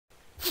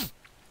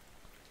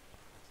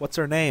What's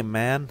her name,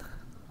 man?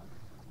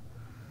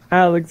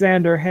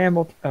 Alexander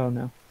Hamilton. Oh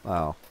no.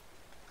 Oh.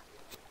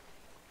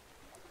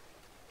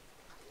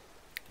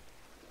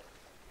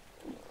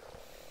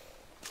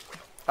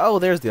 Oh,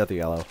 there's the other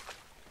yellow.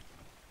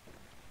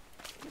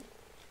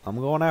 I'm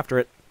going after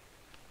it.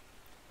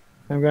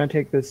 I'm gonna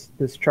take this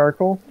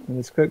charcoal and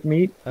this cooked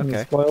meat and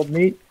this Okay. boiled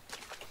meat.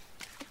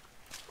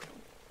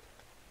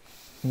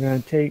 I'm gonna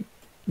take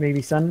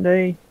maybe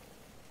Sunday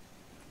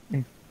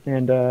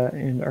and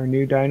our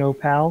new Dino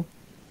pal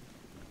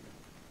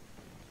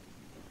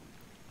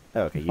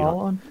Okay, to follow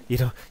on.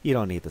 you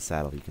don't need the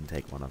saddle. You can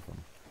take one of them.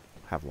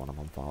 Have one of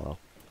them follow.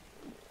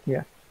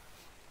 Yeah,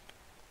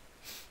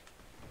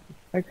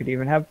 I could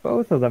even have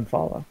both of them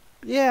follow.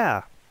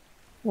 Yeah.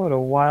 What a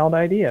wild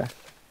idea!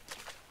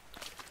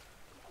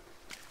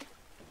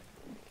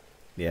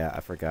 Yeah, I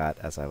forgot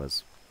as I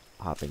was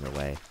hopping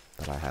away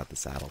that I had the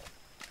saddle.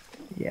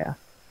 Yeah,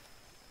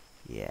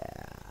 Yeah.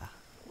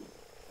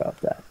 about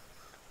that.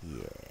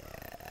 Yeah.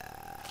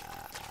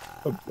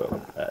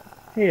 About that.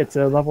 Hey, it's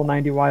a level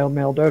 90 wild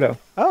male dodo.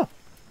 Oh,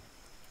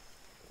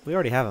 we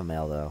already have a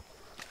male though.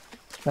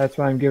 That's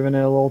why I'm giving it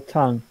a little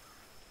tongue.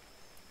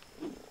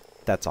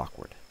 That's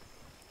awkward.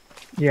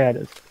 Yeah, it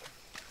is.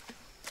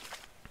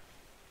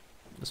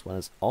 This one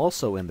is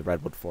also in the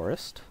redwood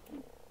forest.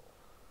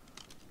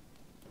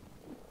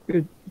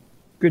 Good,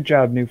 good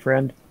job, new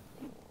friend.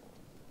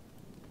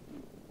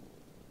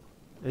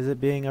 Is it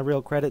being a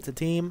real credit to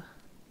team?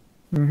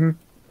 Mm-hmm.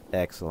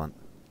 Excellent.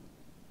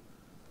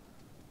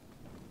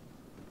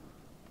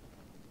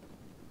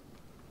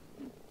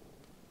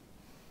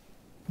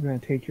 I'm gonna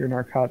take your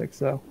narcotics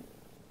though.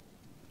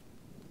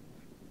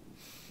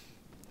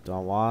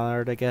 Don't want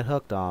her to get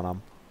hooked on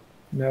them.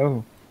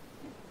 No.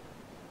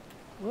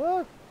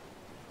 What?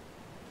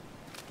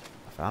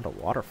 I found a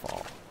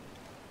waterfall,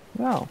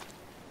 Wow.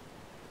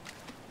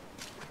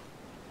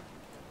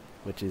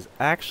 which is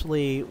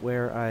actually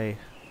where I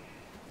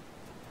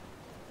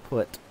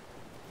put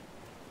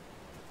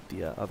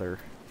the other.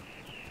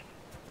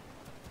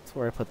 That's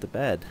where I put the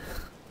bed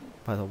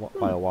by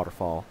a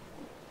waterfall.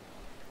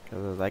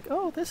 Because I was like,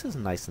 oh, this is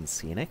nice and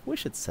scenic. We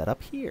should set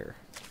up here.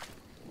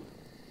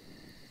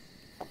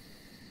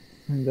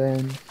 And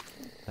then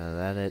And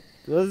then it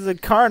was the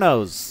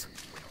Carnos.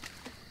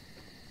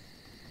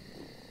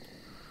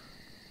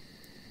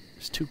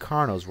 There's two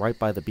Carnos right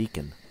by the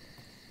beacon.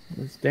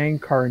 those dang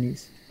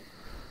carnies.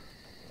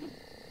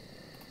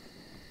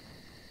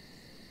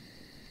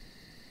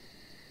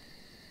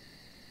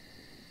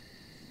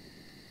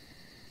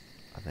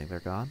 I think they're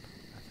gone.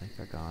 I think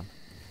they're gone.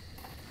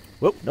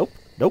 Whoop, nope,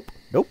 nope,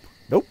 nope,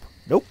 nope,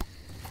 nope.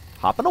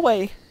 Hopping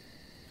away.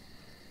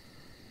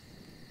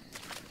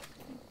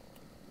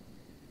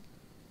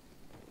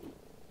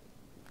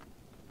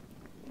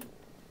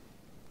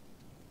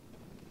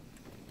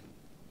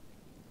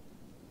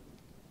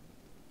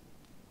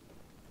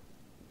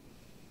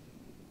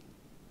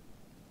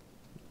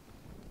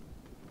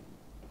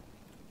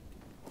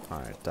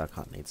 Alright, Duck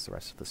Hunt needs the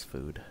rest of this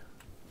food.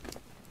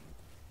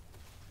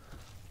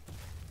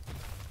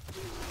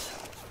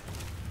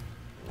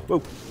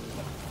 Whoa.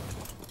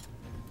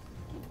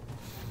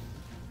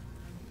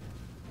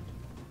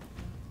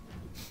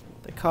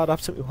 They caught up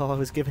to me while I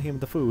was giving him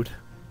the food.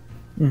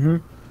 Mm-hmm.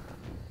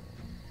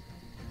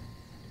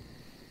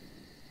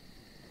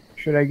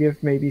 Should I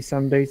give maybe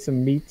someday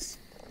some meats?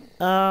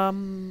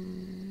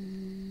 Um,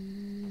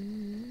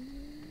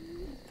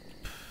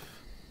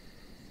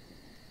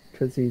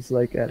 Because he's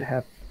like at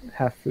half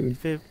food.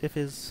 if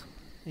his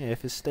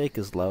if his steak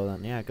is low,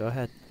 then yeah, go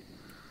ahead.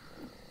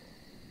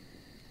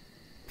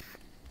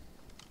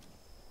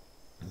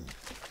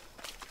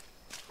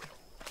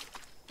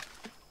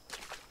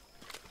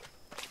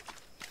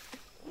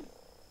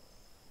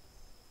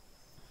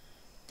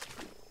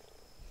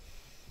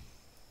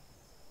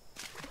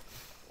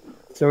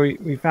 So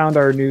we found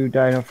our new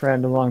dino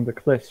friend along the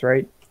cliffs,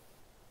 right?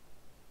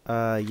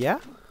 Yeah.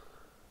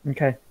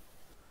 Okay.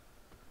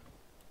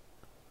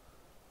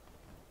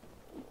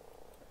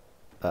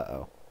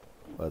 Uh-oh.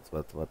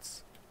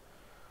 What's...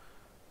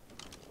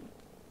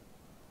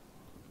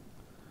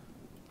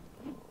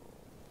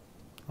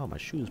 Oh, my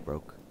shoes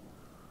broke.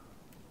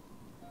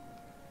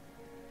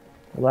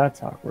 Well,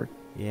 that's awkward.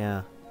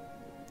 Yeah.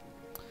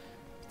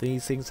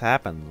 These things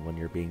happen when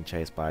you're being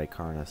chased by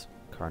carnosaurs.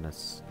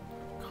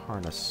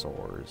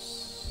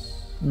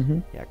 Mm-hmm.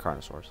 Yeah,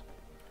 carnosaurs.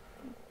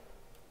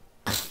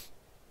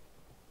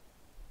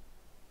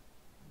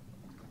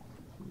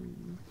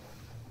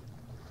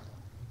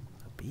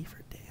 A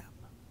beaver dam.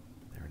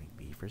 Are there any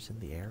beavers in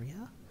the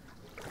area?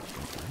 There's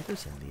no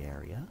beavers in the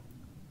area.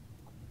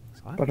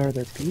 So But are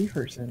there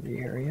beavers in the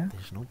area?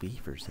 there's no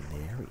beavers in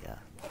the area.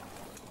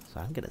 So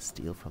I'm gonna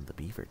steal from the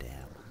beaver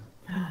dam.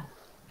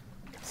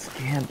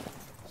 Scandal.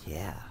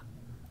 Yeah.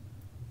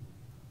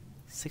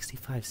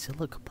 65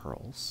 silica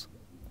pearls.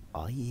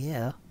 Oh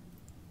yeah.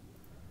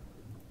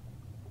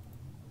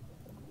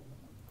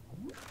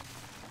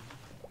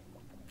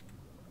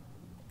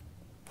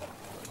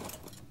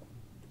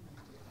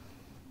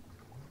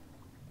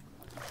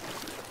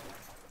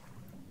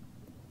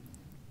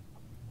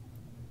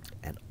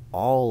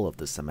 all of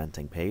the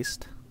cementing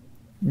paste.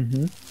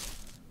 Mm-hmm.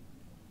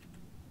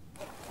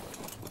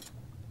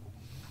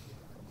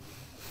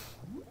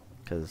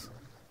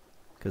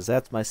 Because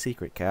that's my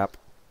secret, Cap.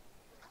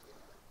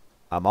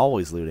 I'm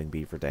always looting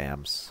beaver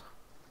dams.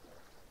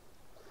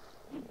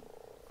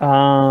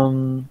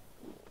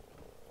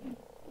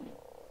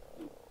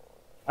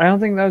 I don't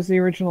think that was the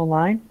original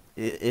line.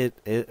 It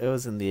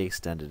was in the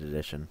extended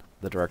edition,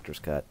 the director's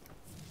cut.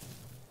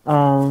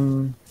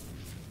 Um,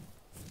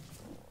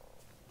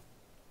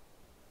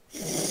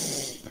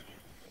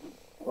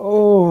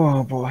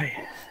 oh boy.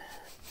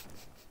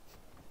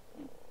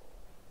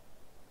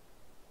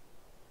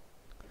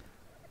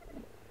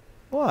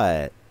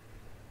 What?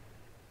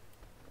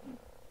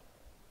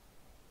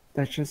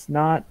 That's just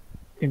not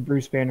in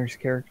Bruce Banner's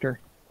character.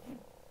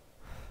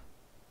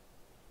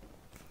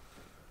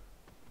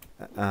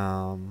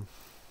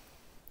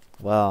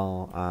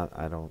 Well,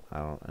 I don't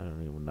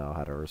even know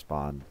how to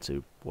respond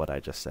to what I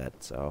just said.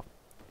 So,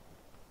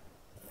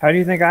 How do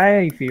you think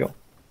I feel?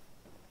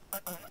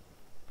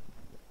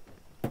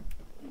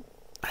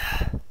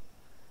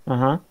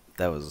 Uh-huh.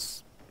 that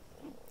was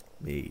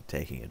me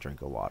taking a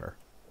drink of water.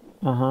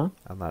 Uh-huh.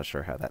 I'm not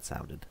sure how that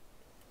sounded.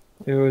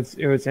 It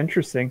was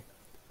interesting.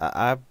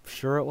 I'm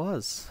sure it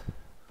was.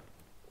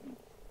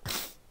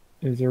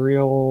 It was a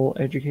real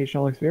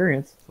educational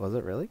experience. Was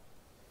it really?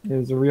 It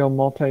was a real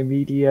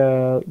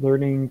multimedia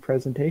learning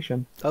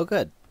presentation. Oh,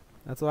 good.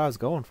 That's what I was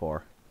going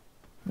for.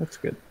 That's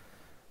good.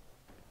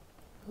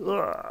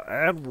 Ugh,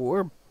 and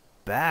we're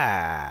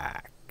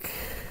back.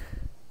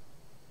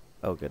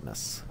 Oh,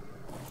 goodness.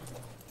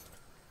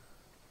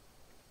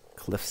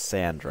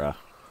 Cliffsandra.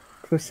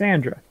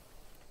 Cassandra.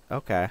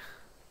 Okay.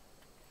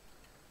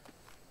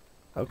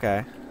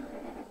 Okay.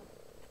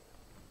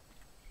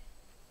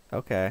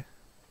 Okay.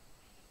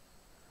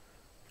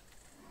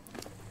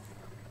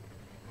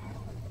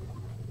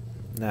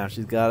 Now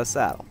she's got a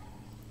saddle.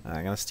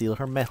 I'm gonna steal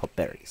her maple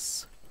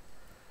berries.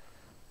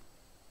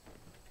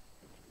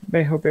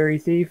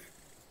 Mayhoberry thief.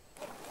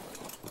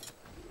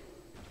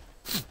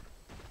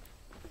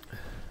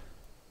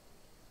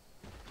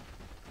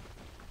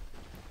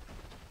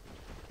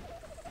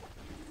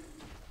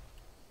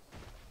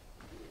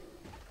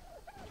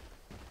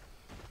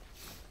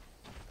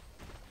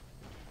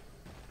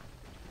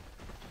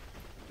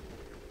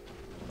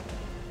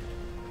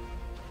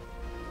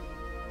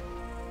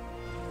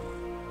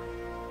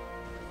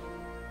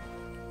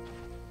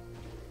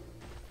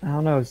 I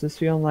don't know. Is this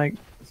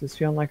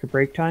feeling like a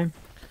break time?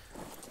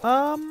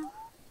 Um,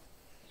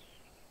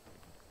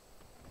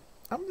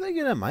 I'm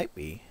thinking it might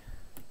be.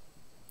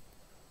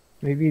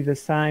 Maybe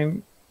this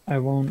time I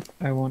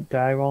won't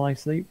die while I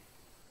sleep.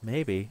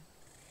 Maybe.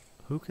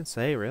 Who can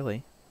say,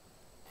 really?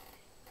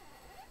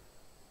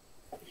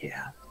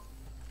 Yeah.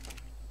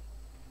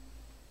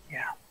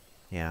 Yeah.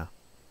 Yeah.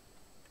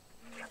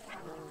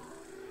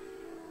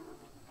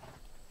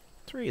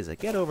 Teresa,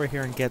 get over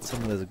here and get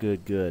some of this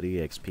good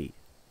EXP.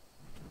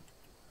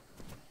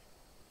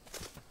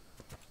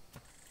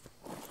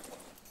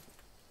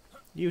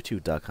 You too,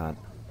 Duck Hunt.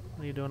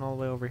 What are you doing all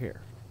the way over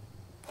here?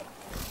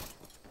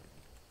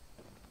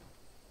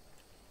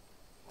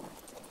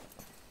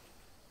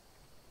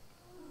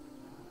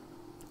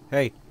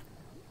 Hey.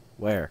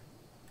 Where?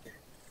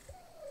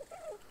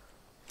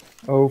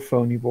 Oh,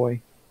 phony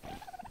boy.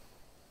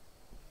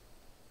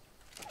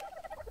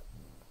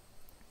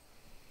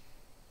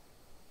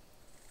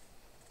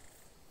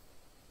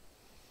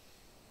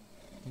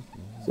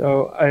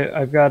 So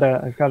I've got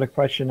a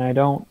question. I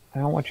don't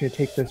want you to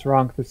take this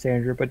wrong,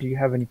 Cassandra, but do you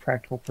have any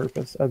practical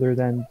purpose other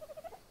than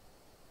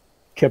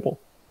kibble?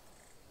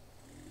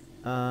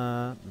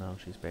 No,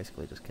 she's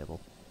basically just kibble.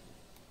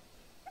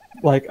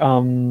 Like I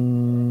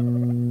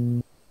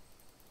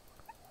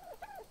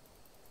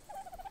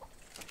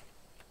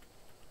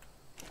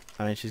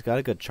mean, she's got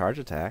a good charge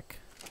attack.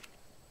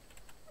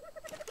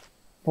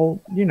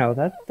 well,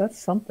 that's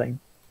something.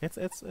 It's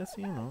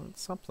you know,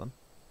 it's something.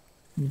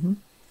 Mm-hmm.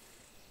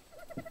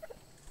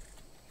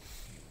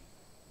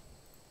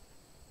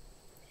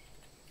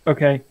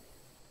 Okay.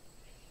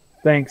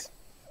 Thanks.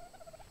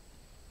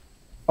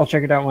 I'll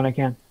check it out when I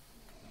can.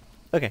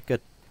 Okay,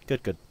 good.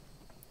 Good.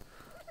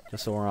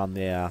 Just so we're on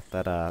the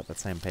that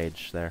same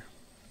page there.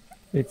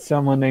 It's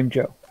someone named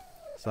Joe.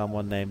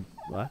 Someone named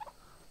what?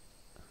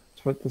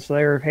 That's what the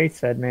Slayer of Hate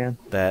said, man.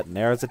 That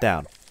narrows it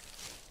down.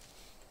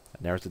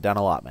 That narrows it down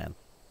a lot, man.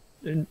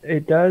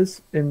 It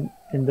does in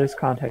this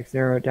context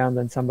narrow it down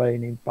than somebody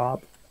named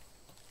Bob.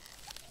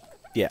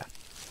 Yeah.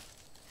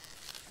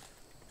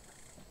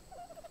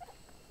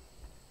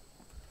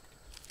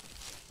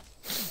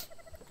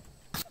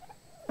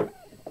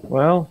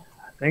 Well,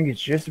 I think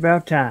it's just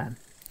about time.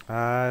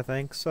 I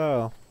think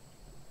so.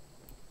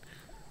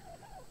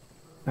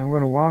 I'm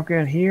going to walk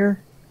in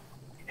here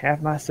and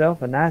have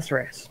myself a nice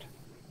rest.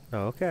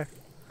 Oh, okay.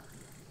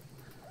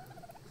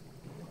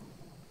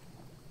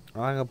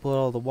 I'm gonna put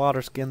all the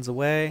water skins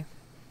away.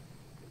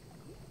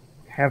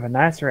 Have a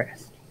nice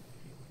rest.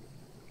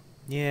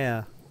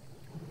 Yeah.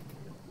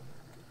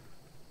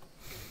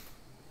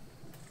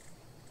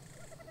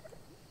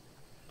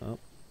 Oh.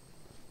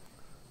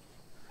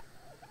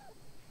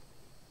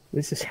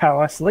 This is how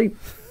I sleep.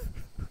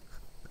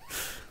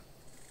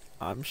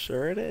 I'm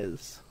sure it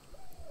is.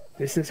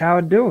 This is how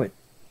I do it.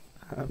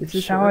 I'm This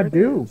is sure how I it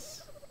do.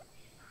 is.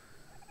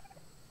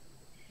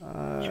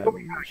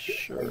 I'm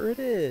sure it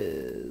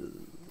is.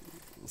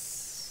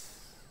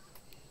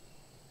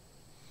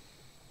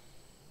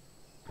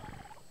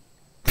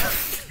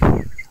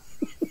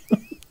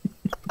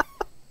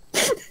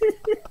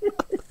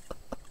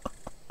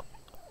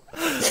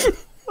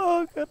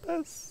 Oh,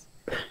 goodness.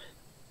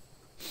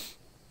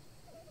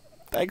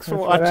 Thanks for That's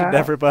what watching,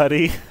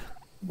 everybody.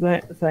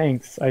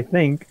 Thanks, I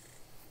think.